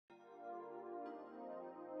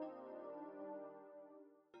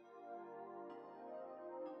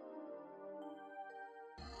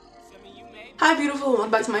Hi beautiful, welcome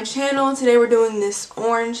back to my channel. Today we're doing this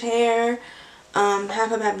orange hair,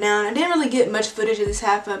 half up, half down. I didn't really get much footage of this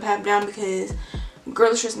half up, half down because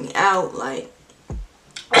girl, it stressed me out. Like,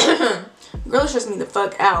 girl, it stressed me the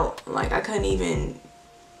fuck out. Like, I couldn't even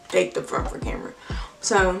fake the front for camera.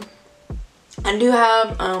 So, I do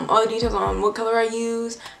have all the details on what color I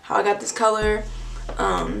use, how I got this color,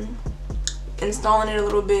 installing it a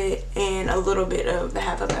little bit, and a little bit of the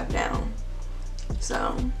half up, half down.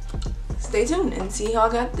 So, stay tuned and see how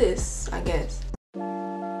I got this, I guess.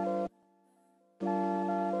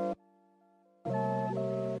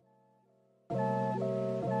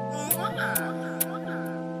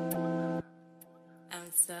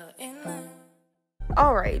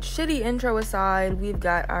 Alright, shitty intro aside, we've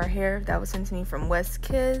got our hair that was sent to me from West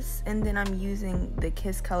Kiss, and then I'm using the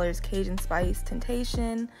Kiss Colors Cajun Spice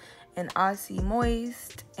Temptation and Aussie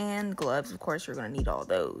Moist, and gloves. Of course, you're gonna need all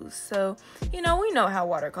those. So, you know, we know how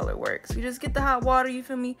watercolor works. You just get the hot water, you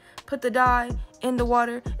feel me? Put the dye in the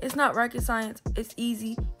water. It's not rocket science. It's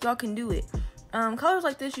easy. Y'all can do it. Colors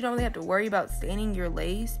like this, you don't really have to worry about staining your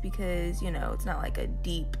lace because, you know, it's not like a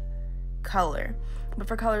deep color. But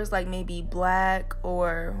for colors like maybe black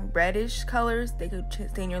or reddish colors, they could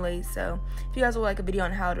stain your lace. So if you guys would like a video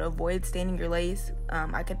on how to avoid staining your lace,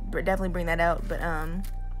 I could definitely bring that out. But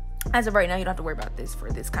as of right now, you don't have to worry about this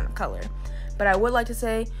for this kind of color. But I would like to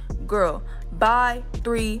say, girl, buy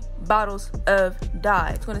 3 bottles of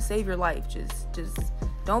dye. It's gonna save your life. Just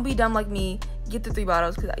don't be dumb like me. Get the 3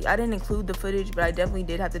 bottles, because I didn't include the footage, but I definitely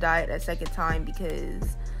did have to dye it a second time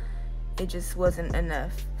because it just wasn't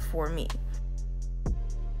enough for me.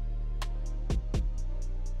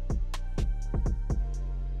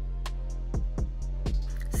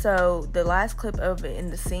 So the last clip of it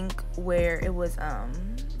in the sink where it was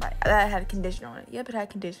like that had conditioner on it. Yep, it had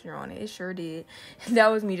conditioner on it. It sure did. That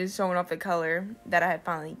was me just showing off the color that I had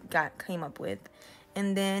finally came up with.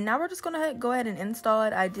 And then now we're just gonna go ahead and install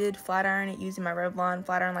it. I did flat iron it using my Revlon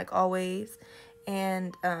flat iron like always.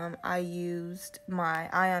 And I used my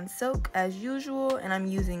Ion Silk as usual, and I'm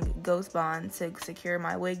using Ghost Bond to secure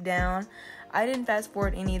my wig down. I didn't fast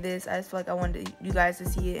forward any of this. I just feel like I wanted you guys to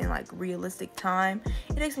see it in like realistic time.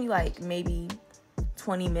 It takes me like maybe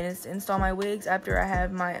 20 minutes to install my wigs after I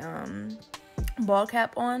have my ball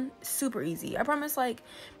cap on. Super easy. I promise. Like,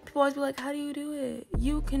 people always be like, how do you do it?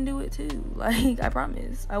 You can do it too. Like, I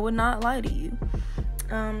promise. I would not lie to you.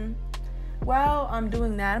 While I'm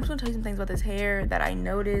doing that, I'm just gonna tell you some things about this hair that I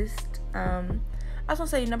noticed. I just want to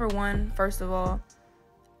say, number one, first of all,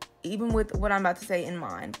 even with what I'm about to say in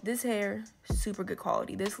mind, this hair, super good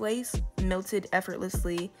quality. This lace melted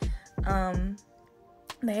effortlessly. The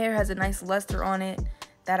hair has a nice luster on it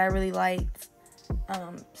that I really liked.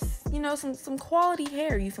 You know, some quality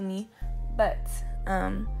hair, you feel me? But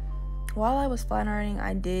while I was flat ironing,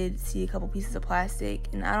 I did see a couple pieces of plastic,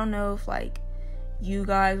 and I don't know if like you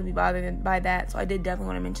guys will be bothered by that, so I did definitely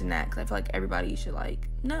want to mention that because I feel like everybody should like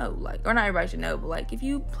know, like, or not everybody should know, but like if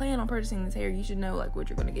you plan on purchasing this hair, you should know like what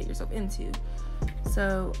you're going to get yourself into.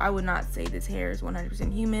 So I would not say this hair is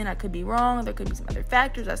 100% human. I could be wrong. There could be some other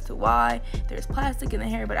factors as to why there's plastic in the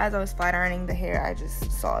hair, but as I was flat ironing the hair, I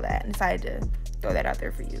just saw that and decided to throw that out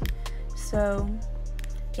there for you. So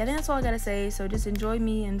yeah, I think that's all I gotta say. So just enjoy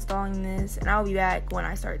me installing this, and I'll be back when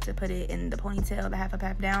I start to put it in the ponytail, the half up,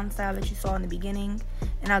 half down style that you saw in the beginning,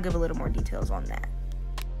 and I'll give a little more details on that.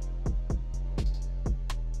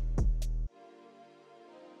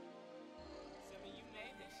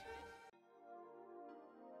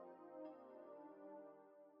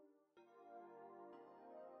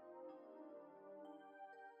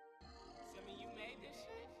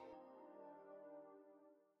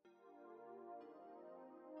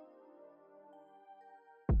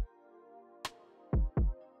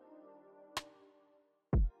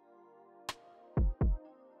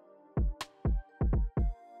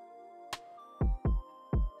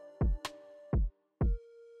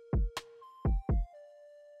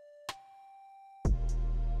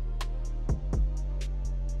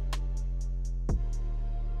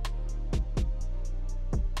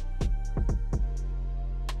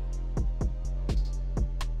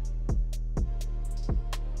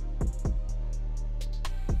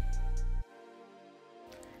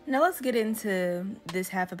 Now let's get into this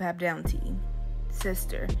half up, half down tea.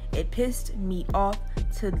 Sister, it pissed me off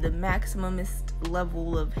to the maximumist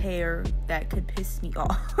level of hair that could piss me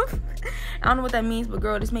off. I don't know what that means, but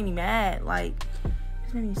girl, this made me mad. Like,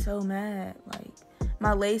 this made me so mad. Like,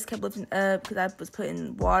 my lace kept lifting up because I was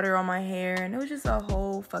putting water on my hair, and it was just a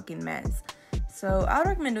whole fucking mess. So I would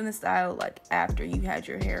recommend doing this style like after you had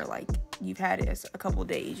your hair like you've had it a couple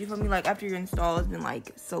days. You feel me? Like after your install has been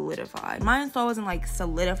like solidified. My install wasn't like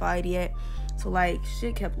solidified yet, so like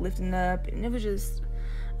shit kept lifting up and it was just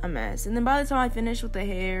a mess. And then by the time I finished with the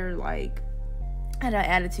hair, like I had an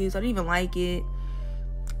attitude, so I didn't even like it.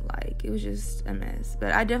 Like it was just a mess.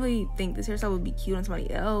 But I definitely think this hairstyle would be cute on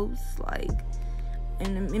somebody else. Like,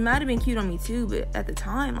 and it might have been cute on me too, but at the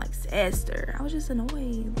time, like, sister, I was just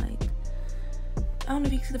annoyed. Like, I don't know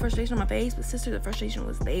if you can see the frustration on my face, but sister, the frustration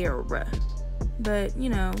was there, bruh. But, you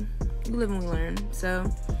know, we live and we learn.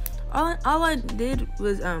 So, all I did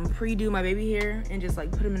was pre-do my baby hair and just,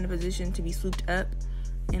 like, put him in a position to be swooped up.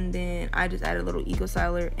 And then I just added a little eco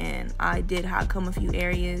styler and I did hot comb a few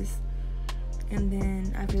areas. And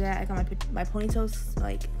then after that, I got my ponytails,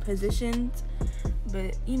 like, positioned.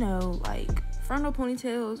 But, you know, like, frontal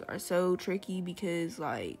ponytails are so tricky because,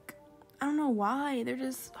 like, I don't know why. They're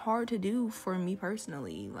just hard to do for me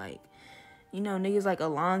personally. Like, you know, niggas like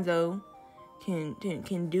Alonzo can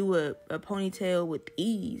do a ponytail with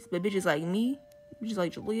ease. But bitches like me, bitches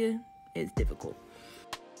like Jalea, it's difficult.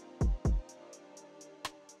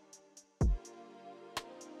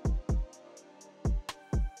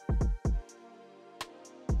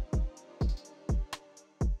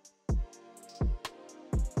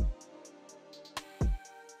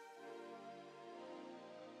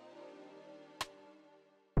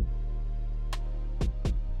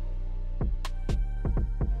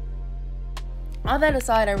 All that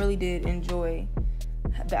aside, I really did enjoy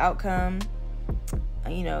the outcome.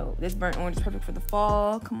 You know, this burnt orange is perfect for the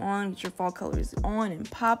fall. Come on, get your fall colors on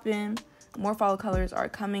and popping. More fall colors are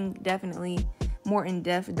coming, definitely. More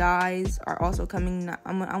in-depth dyes are also coming.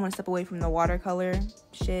 I'm gonna step away from the watercolor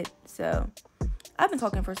shit. So, I've been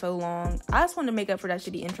talking for so long. I just wanted to make up for that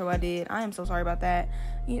shitty intro I did. I am so sorry about that.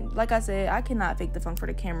 Like I said, I cannot fake the funk for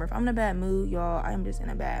the camera. If I'm in a bad mood, y'all, I am just in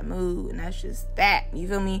a bad mood. And that's just that. You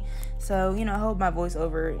feel me? So, you know, I hope my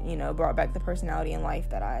voiceover, you know, brought back the personality and life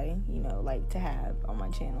that I, you know, like to have on my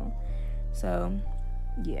channel. So,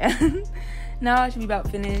 yeah. Now I should be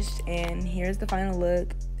about finished. And here's the final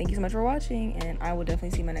look. Thank you so much for watching. And I will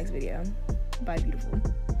definitely see you in my next video. Bye, beautiful.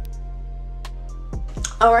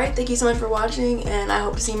 Alright, thank you so much for watching, and I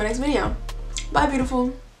hope to see you in my next video. Bye,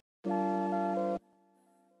 beautiful.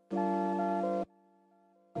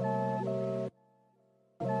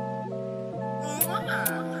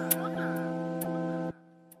 Mwah.